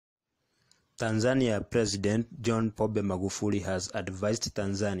Tanzania President John Magufuli has advised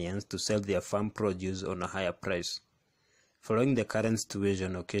Tanzanians to sell their farm produce on a higher price. Following the current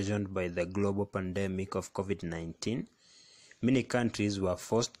situation occasioned by the global pandemic of COVID-19, many countries were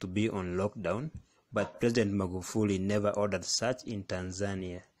forced to be on lockdown, but President Magufuli never ordered such in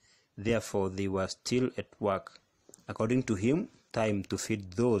Tanzania. Therefore, they were still at work. According to him, time to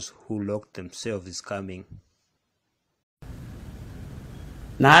feed those who locked themselves is coming.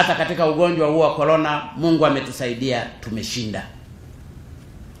 Na hata katika ugonjwa huu wa corona, Mungu ametusaidia, tumeshinda.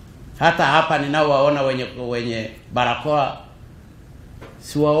 Hata hapa ninaowaona wenye barakoa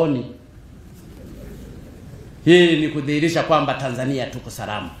siwaoni. Hii ni kudhihirisha kwamba Tanzania tuko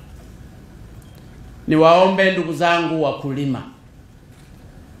salama. Niwaombe ndugu zangu wakulima,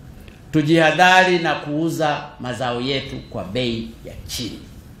 tujihadhari na kuuza mazao yetu kwa bei ya chini.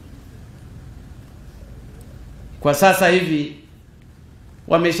 Kwa sasa hivi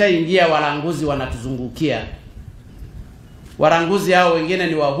wameshaingia walanguzi wanatuzungukia. Walanguzi hao wengine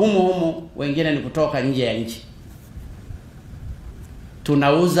ni wa humu, wengine ni kutoka nje ya nchi.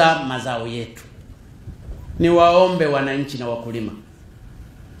 Tunauza mazao yetu. Niwaombe wananchi na wakulima,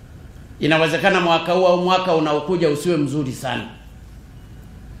 inawezekana mwaka huu au mwaka unaokuja usiwe mzuri sana.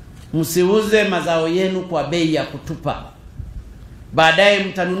 Msiuze mazao yenu kwa bei ya kutupa. Baadaye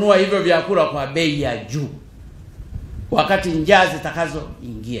mtanunua hivyo vyakula kwa bei ya juu wakati njaa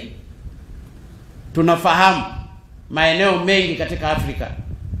zitakazoingia. Tunafahamu maeneo mengi katika Afrika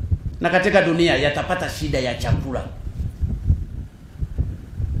na katika dunia yatapata shida ya chakula.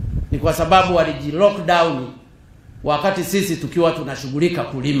 Ni kwa sababu waliji lockdown wakati sisi tukiwa tunashughulika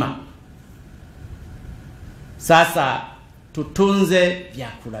kulima. Sasa tutunze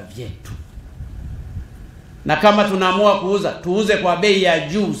vyakula vyetu. Na kama tunaamua kuuza, tuuze kwa bei ya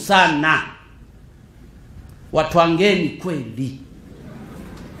juu sana. Watwangeni kweli.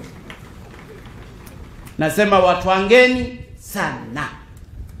 Nasema watwangeni sana.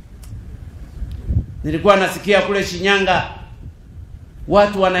 Nilikuwa nasikia kule Shinyanga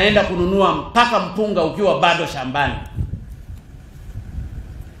watu wanaenda kununua mpaka mpunga ukiwa bado shambani.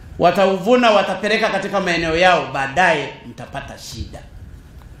 Watauvuna, watapeleka katika maeneo yao, baadaye mtapata shida.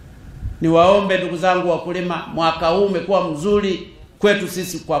 Niwaombe ndugu zangu wakulima, mwaka huu umekuwa mzuri kwetu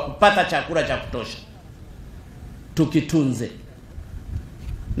sisi kwa kupata chakula cha kutosha. Tukitunze.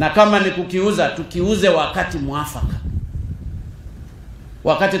 Na kama ni kukiuza, tukiuze wakati mwafaka.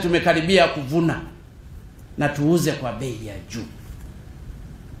 Wakati tumekaribia kuvuna, na tuuze kwa bei ya juu.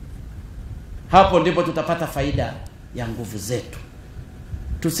 Hapo ndipo tutapata faida ya nguvu zetu.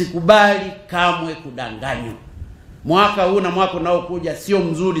 Tusikubali kamwe kudanganywa. Mwaka huu na mwaka unaokuja sio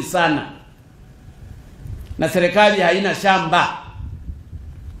mzuri sana. Na serikali haina shamba.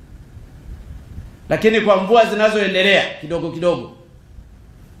 Lakini kwa mvua zinazoendelea kidogo kidogo,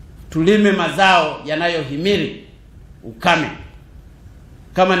 tulime mazao yanayohimili ukame.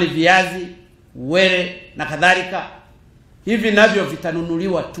 Kama ni viazi, uwele na kadhalika, hivi navyo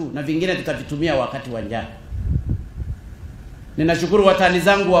vitanunuliwa tu na vingine tutavitumia wakati wa njaa. Ninashukuru watani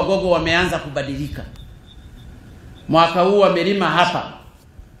zangu Wagogo wameanza kubadilika. Mwaka huu wamelima hapa.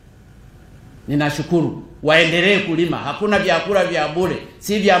 Ninashukuru, waendelee kulima. Hakuna vyakula vya bure,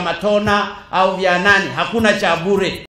 si vya matona au vya nani, hakuna cha bure.